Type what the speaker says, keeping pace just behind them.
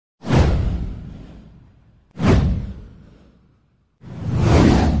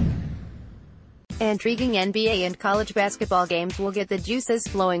Intriguing NBA and college basketball games will get the juices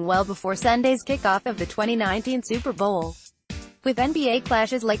flowing well before Sunday's kickoff of the 2019 Super Bowl. With NBA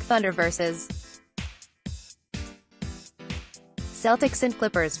clashes like Thunder vs. Celtics and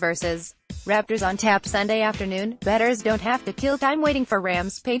Clippers vs. Raptors on tap Sunday afternoon, bettors don't have to kill time waiting for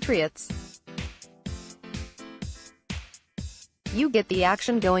Rams-Patriots. You get the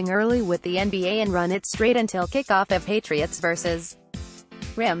action going early with the NBA and run it straight until kickoff of Patriots vs.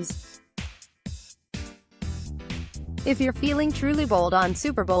 Rams. If you're feeling truly bold on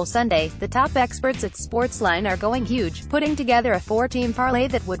Super Bowl Sunday, the top experts at SportsLine are going huge, putting together a 4-team parlay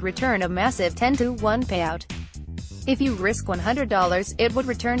that would return a massive 10-to-1 payout. If you risk $100, it would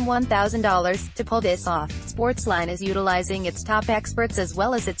return $1,000. To pull this off, SportsLine is utilizing its top experts as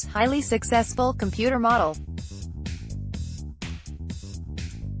well as its highly successful computer model.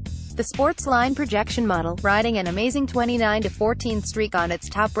 The SportsLine projection model, riding an amazing 29-14 streak on its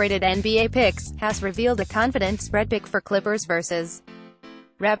top-rated NBA picks, has revealed a confident spread pick for Clippers vs.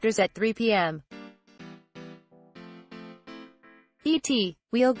 Raptors at 3 p.m.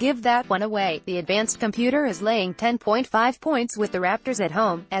 We'll give that one away. The advanced computer is laying 10.5 points with the Raptors at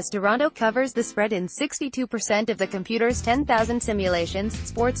home, as Toronto covers the spread in 62% of the computer's 10,000 simulations.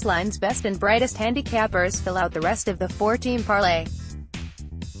 SportsLine's best and brightest handicappers fill out the rest of the 4-team parlay.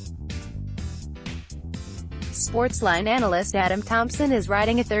 SportsLine analyst Adam Thompson is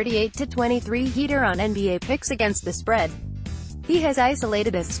riding a 38-23 heater on NBA picks against the spread. He has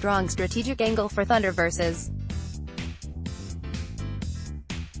isolated a strong strategic angle for Thunder vs.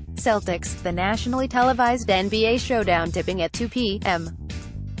 Celtics, the nationally televised NBA showdown tipping at 2 p.m.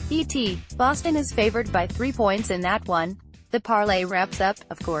 ET. Boston is favored by 3 points in that one. The parlay wraps up,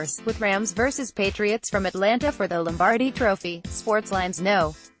 of course, with Rams vs. Patriots from Atlanta for the Lombardi Trophy. SportsLine's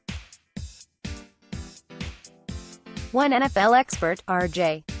No. 1 NFL expert,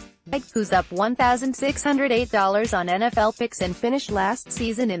 R.J. who's up $1,608 on NFL picks and finished last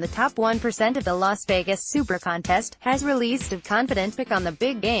season in the top 1% of the Las Vegas Super Contest, has released a confident pick on the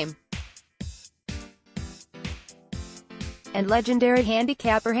big game. And legendary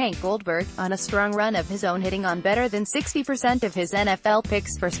handicapper Hank Goldberg, on a strong run of his own hitting on better than 60% of his NFL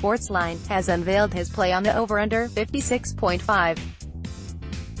picks for SportsLine, has unveiled his play on the over-under, 56.5.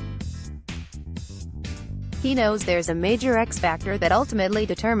 He knows there's a major X factor that ultimately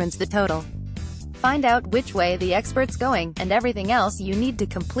determines the total. Find out which way the expert's going, and everything else you need to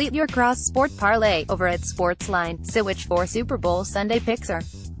complete your cross-sport parlay, over at SportsLine. So which 4 Super Bowl Sunday picks are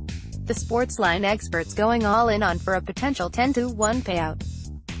the SportsLine experts going all in on for a potential 10-to-1 payout?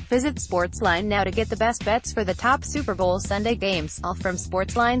 Visit SportsLine now to get the best bets for the top Super Bowl Sunday games, all from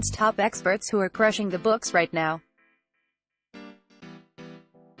SportsLine's top experts who are crushing the books right now.